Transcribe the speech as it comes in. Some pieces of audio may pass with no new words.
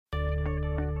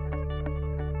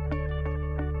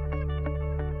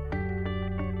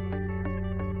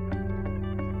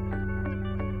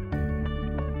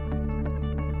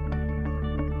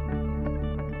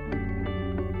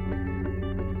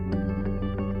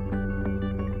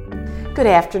Good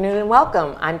afternoon and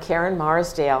welcome. I'm Karen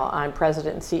Marsdale. I'm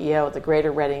President and CEO of the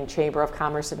Greater Reading Chamber of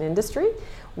Commerce and Industry.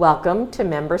 Welcome to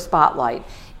Member Spotlight.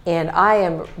 And I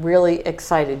am really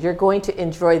excited. You're going to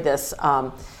enjoy this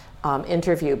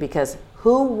interview because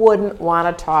who wouldn't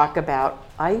want to talk about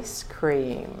ice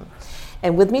cream?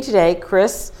 And with me today,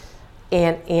 Chris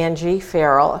and Angie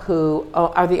Farrell, who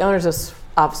are the owners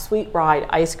of Sweet Ride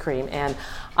Ice Cream. And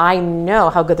I know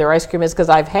how good their ice cream is because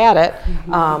I've had it.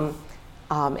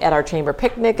 At our chamber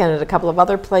picnic and at a couple of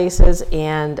other places,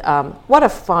 and what a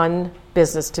fun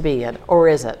business to be in, or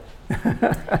is it?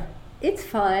 It's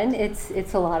fun.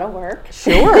 It's a lot of work.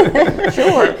 Sure,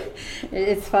 sure.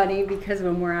 It's funny because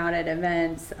when we're out at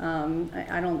events,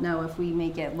 I don't know if we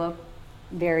make it look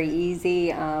very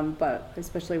easy, but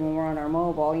especially when we're on our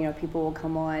mobile, people will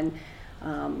come on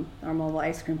our mobile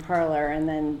ice cream parlor and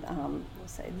then we'll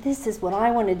say, "This is what I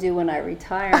want to do when I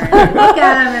retire." And I look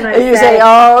at them and I say,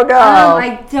 "Oh no,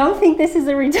 I don't think this is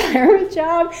a retirement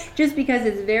job," just because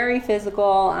it's very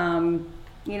physical.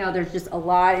 There's just a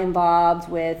lot involved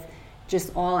with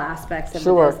just all aspects of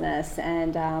the business,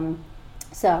 and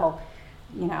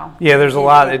Yeah, there's a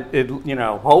lot.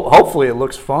 Hopefully it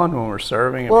looks fun when we're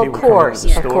serving and people come into the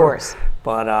store. Of course.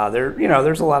 But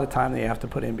there's a lot of time that you have to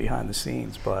put in behind the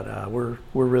scenes. But we're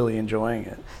really enjoying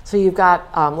it. So you've got.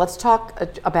 Let's talk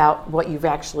about what you've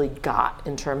actually got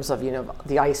in terms of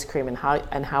the ice cream and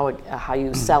how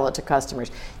you sell it to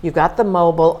customers. You've got the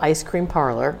mobile ice cream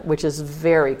parlor, which is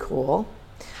very cool.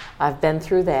 I've been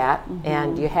through that,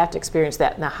 and you have to experience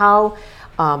that. Now, how?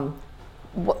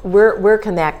 Where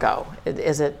can that go?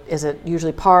 Is it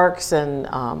usually parks and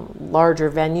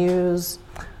larger venues?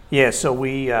 Yeah, so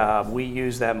we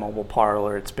use that mobile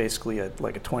parlor. It's basically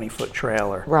like a 20-foot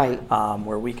trailer, right?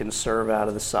 Where we can serve out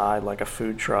of the side like a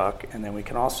food truck, and then we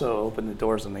can also open the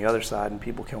doors on the other side, and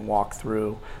people can walk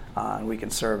through, and we can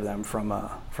serve them from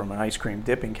an ice cream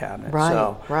dipping cabinet. Right,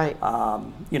 so, right.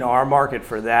 Our market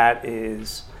for that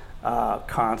is.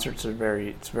 Concerts are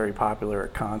very popular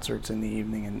at concerts in the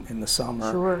evening and in the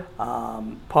summer. Sure.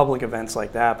 Public events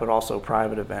like that, but also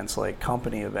private events like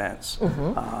company events.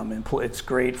 It's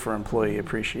great for employee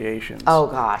appreciations. Oh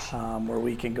gosh. Where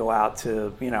we can go out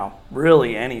to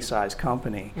really any size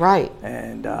company. Right.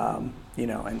 And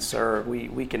and serve.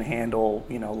 We can handle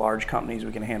large companies.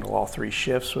 We can handle all 3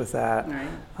 shifts with that. Right.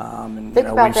 Think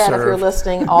about that if you're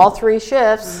listening. All 3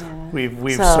 shifts. Yeah.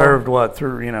 We've served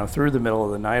through the middle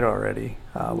of the night already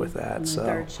with that. So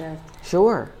 3rd shift.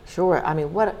 Sure. I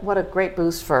mean, what a great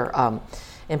boost for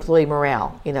employee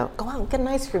morale. Go out and get an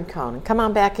ice cream cone and come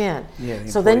on back in. Yeah.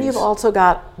 So then you've also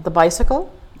got the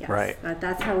bicycle. Yes, right.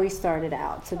 That's how we started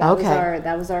out. So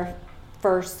that was our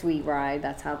first Sweet Ride.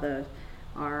 That's how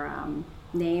our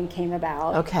name came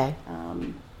about. Okay.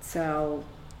 So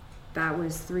that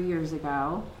was 3 years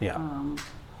ago. Yeah.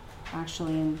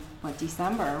 Actually, in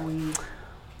December we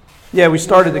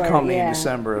started the company in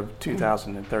December of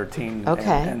 2013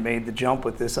 and made the jump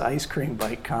with this ice cream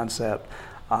bike concept.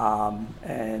 That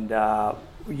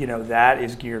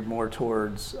is geared more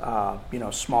towards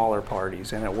smaller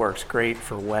parties, and it works great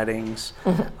for weddings,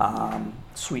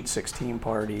 sweet 16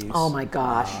 parties. Oh my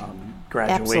gosh.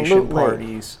 Graduation Absolutely.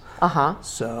 Parties.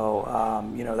 So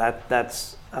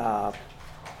that's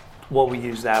what we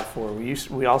use that for.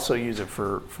 We also use it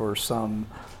for some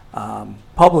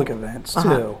public events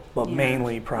too, but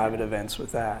mainly private events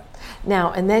with that.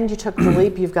 Now, and then you took the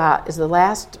leap. You've got the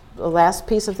last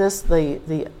piece of this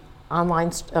the online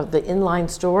the inline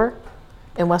store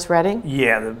in West Reading.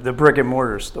 Yeah, the brick and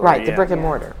mortar store. Right, the brick and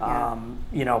mortar.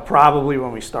 Probably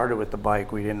when we started with the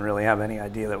bike, we didn't really have any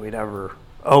idea that we'd ever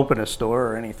open a store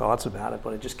or any thoughts about it,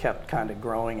 but it just kept kind of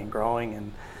growing and growing.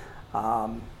 And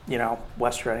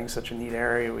West Reading's such a neat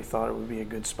area. We thought it would be a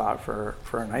good spot for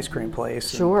an ice cream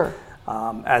place. Sure.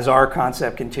 And, as our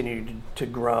concept continued to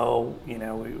grow,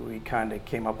 we kind of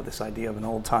came up with this idea of an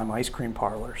old-time ice cream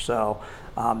parlor. So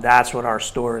that's what our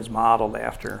store is modeled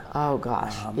after. Oh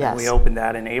gosh, yes. And we opened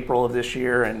that in April of this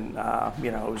year, and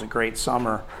it was a great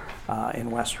summer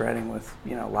in West Reading with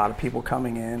a lot of people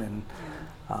coming in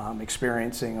and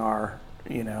experiencing our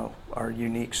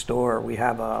unique store. We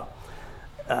have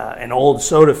an old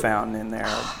soda fountain in there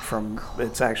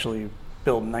it's actually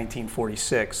built in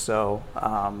 1946, so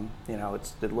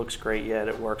it looks great yet.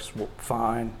 It works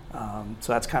fine.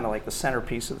 So that's kind of like the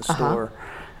centerpiece of the store,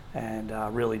 and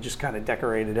really just kind of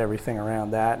decorated everything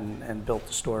around that and built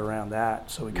the store around that.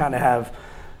 So we kind of have,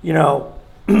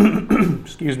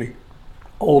 excuse me,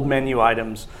 old menu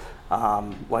items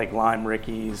like Lime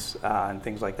Rickeys and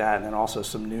things like that, and then also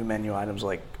some new menu items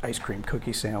like ice cream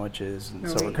cookie sandwiches. And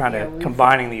so we're kind of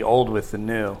combining the old with the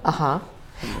new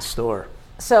in the store.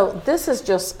 So this is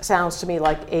just sounds to me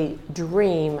like a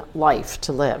dream life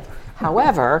to live.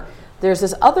 However, there's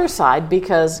this other side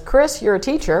because Chris, you're a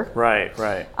teacher.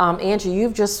 Right. Angie,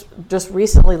 you've just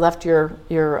recently left your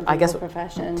I guess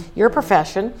profession. Your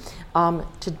profession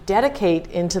to dedicate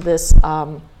into this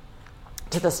to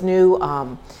this new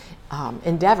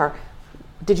endeavor.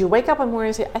 Did you wake up one morning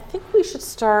and say, I think we should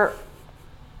start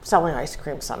selling ice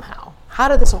cream somehow? How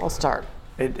did this all start?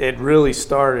 It really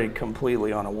started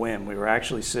completely on a whim. We were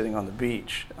actually sitting on the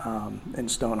beach in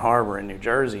Stone Harbor in New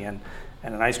Jersey, and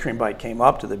an ice cream bike came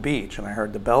up to the beach, and I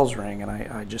heard the bells ring, and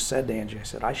I just said to Angie, I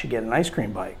said, I should get an ice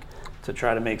cream bike to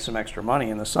try to make some extra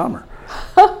money in the summer.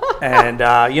 And,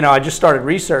 I just started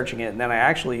researching it, and then I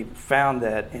actually found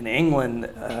that in England,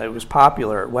 it was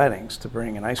popular at weddings to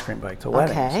bring an ice cream bike to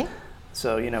weddings. Okay.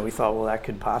 So, we thought, well, that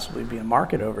could possibly be a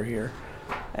market over here.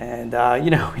 And,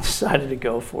 we decided to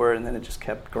go for it, and then it just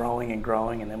kept growing and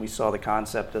growing, and then we saw the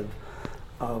concept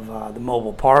of the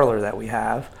mobile parlor that we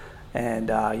have. And,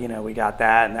 we got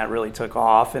that, and that really took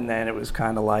off, and then it was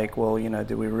kind of like, well,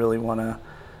 do we really want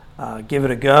to give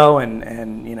it a go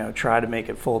and try to make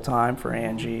it full-time for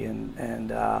Angie?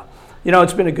 And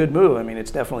it's been a good move. I mean,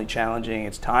 it's definitely challenging.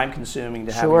 It's time-consuming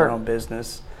to have your own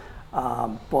business.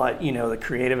 But the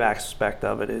creative aspect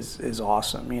of it is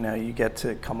awesome. You get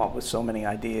to come up with so many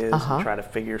ideas and try to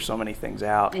figure so many things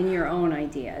out. And your own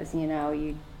ideas,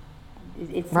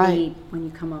 it's right. neat when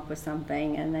you come up with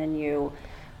something and then you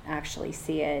actually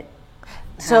see it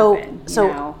happen.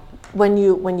 So when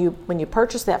you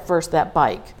purchased that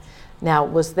bike,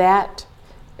 now is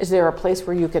there a place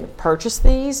where you can purchase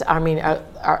these? I mean, Well,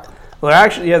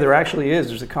 there actually is.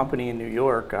 There's a company in New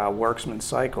York, Worksman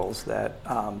Cycles, that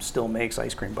still makes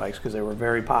ice cream bikes because they were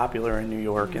very popular in New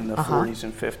York in the 40s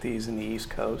and 50s in the East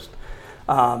Coast.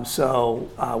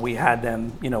 So we had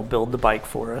them, build the bike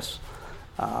for us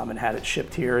and had it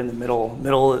shipped here in the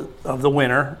middle of the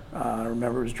winter. I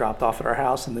remember it was dropped off at our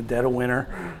house in the dead of winter,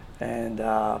 and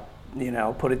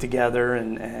put it together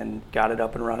and got it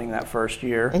up and running that first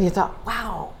year. And you thought,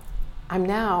 wow, I'm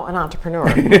now an entrepreneur.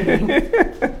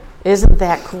 Isn't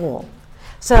that cool?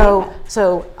 So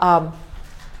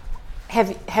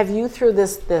have you through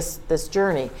this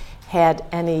journey had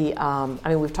any?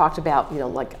 We've talked about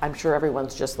like I'm sure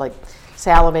everyone's just like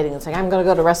salivating and saying I'm going to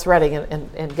go to West Reading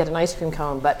and get an ice cream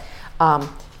cone. But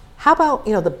how about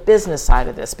the business side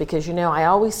of this? Because I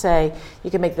always say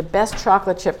you can make the best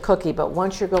chocolate chip cookie, but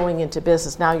once you're going into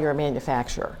business, now you're a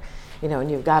manufacturer.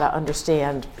 And you've got to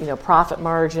understand, profit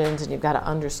margins, and you've got to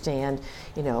understand,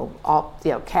 all,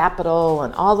 capital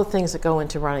and all the things that go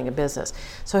into running a business.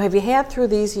 So have you had through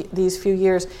these few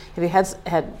years, have you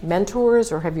had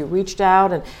mentors, or have you reached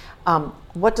out, and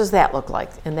what does that look like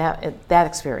in that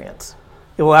experience?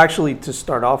 Well, actually, to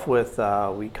start off with,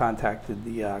 we contacted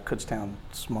the Kutztown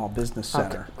Small Business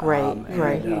Center. Okay.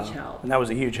 Great. Huge help. And that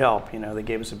was a huge help. They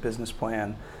gave us a business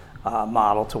plan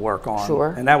model to work on.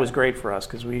 Sure. And that was great for us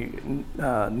because we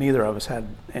neither of us had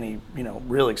any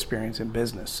real experience in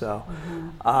business. So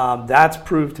that's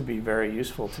proved to be very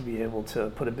useful to be able to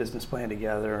put a business plan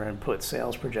together and put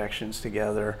sales projections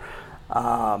together.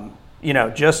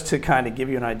 Just to kind of give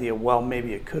you an idea, well,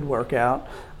 maybe it could work out.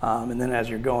 And then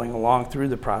as you're going along through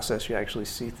the process, you actually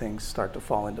see things start to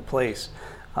fall into place.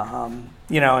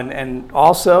 And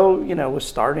also, with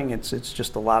starting, it's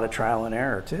just a lot of trial and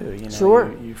error too.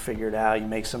 Sure. You figure it out, you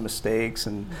make some mistakes,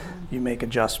 and you make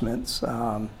adjustments,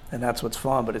 and that's what's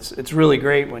fun. But it's really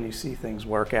great when you see things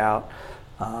work out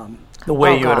the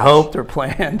way you had hoped or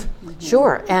planned.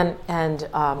 Sure, and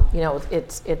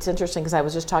it's interesting because I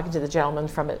was just talking to the gentleman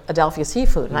from Adelphia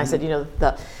Seafood, and I said,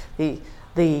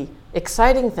 the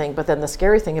exciting thing, but then the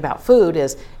scary thing about food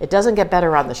is it doesn't get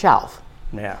better on the shelf.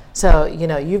 Yeah. So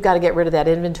you've got to get rid of that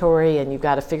inventory, and you've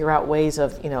got to figure out ways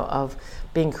of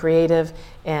being creative.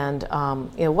 And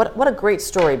what a great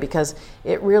story, because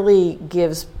it really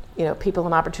gives people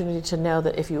an opportunity to know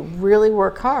that if you really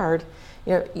work hard,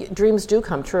 dreams do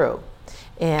come true.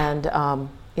 And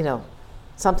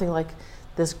something like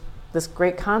this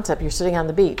great concept, you're sitting on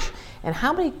the beach, and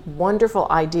how many wonderful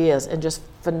ideas and just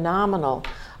phenomenal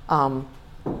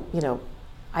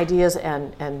ideas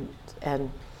and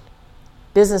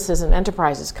businesses and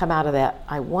enterprises come out of that.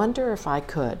 I wonder if I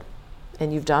could.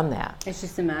 And you've done that. It's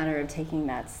just a matter of taking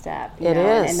that step. It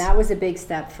is. And that was a big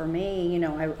step for me.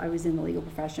 I was in the legal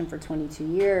profession for 22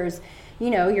 years.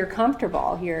 You're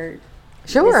comfortable.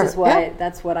 Sure.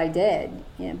 That's what I did.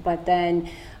 But then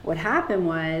what happened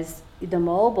was the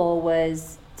mobile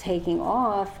was taking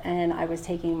off, and I was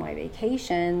taking my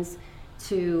vacations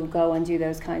to go and do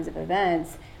those kinds of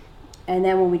events. And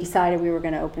then when we decided we were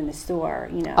going to open the store,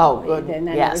 Oh, good. And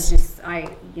then yes. it was just,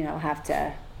 I have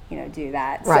to do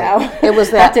that. Right. So it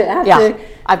was that.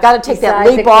 I've got to take that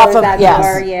leap off of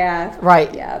door. Yeah.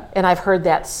 Right. Yeah. And I've heard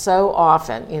that so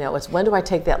often. It's when do I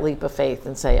take that leap of faith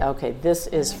and say, okay, this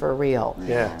is for real.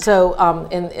 Yeah. So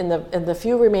in the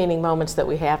few remaining moments that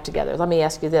we have together, let me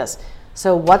ask you this.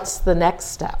 So what's the next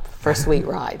step for Sweet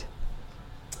Ride?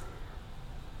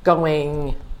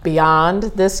 Going beyond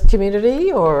this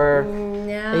community, or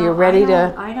no, are you ready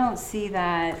to? I don't see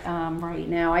that right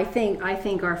now. I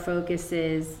think our focus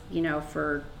is,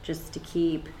 for just to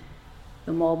keep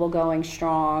the mobile going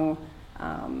strong,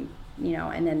 and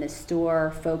then the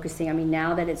store focusing. I mean,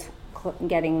 now that it's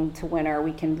getting to winter,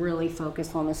 we can really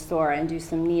focus on the store and do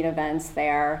some neat events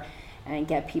there and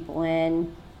get people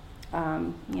in.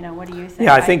 What do you think?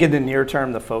 Yeah, I think in the near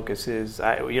term, the focus is,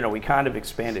 we kind of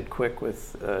expanded quick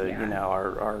with,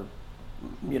 our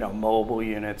mobile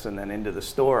units and then into the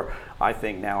store. I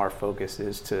think now our focus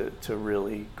is to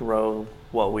really grow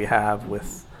what we have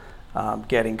with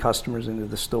getting customers into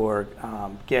the store,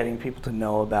 getting people to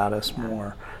know about us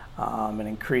more, and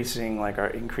increasing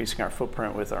our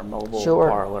footprint with our mobile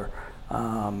parlor.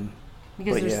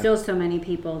 Because there's still so many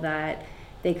people that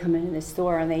they come into the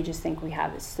store and they just think we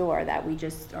have a store, that we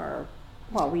just are,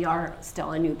 we are still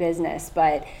a new business,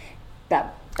 but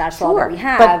that's all that we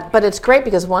have. But it's great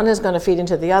because one is going to feed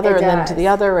into the other then to the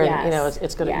other, and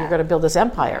it's going to, you're going to build this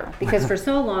empire. Yeah. Because for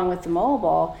so long with the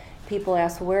mobile, people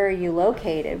ask, where are you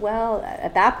located? Well,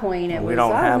 at that point it was,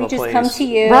 we just come to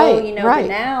you, right. But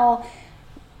now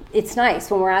it's nice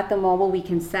when we're at the mobile, we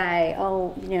can say,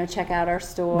 check out our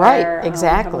store. Right,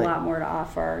 exactly. We have a lot more to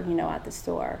offer, at the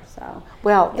store. So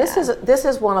this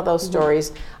is one of those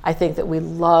stories I think that we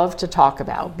love to talk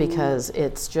about because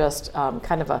it's just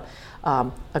kind of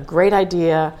a great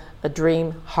idea, a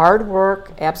dream, hard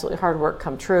work, absolutely hard work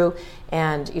come true.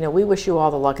 And we wish you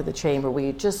all the luck at the chamber.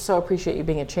 We just so appreciate you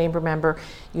being a chamber member.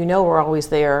 We're always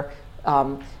there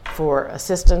for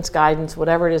assistance, guidance,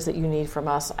 whatever it is that you need from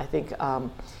us. I think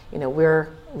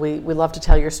we love to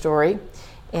tell your story,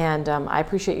 and I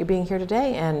appreciate you being here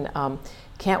today, and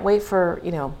can't wait for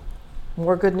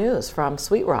more good news from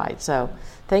Sweet Ride. So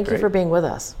thank you for being with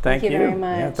us. Thank you very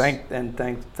much.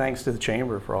 Yeah, thanks to the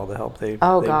chamber for all the help they've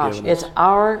given us. It's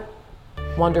our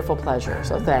wonderful pleasure.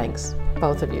 So thanks,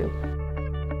 both of you.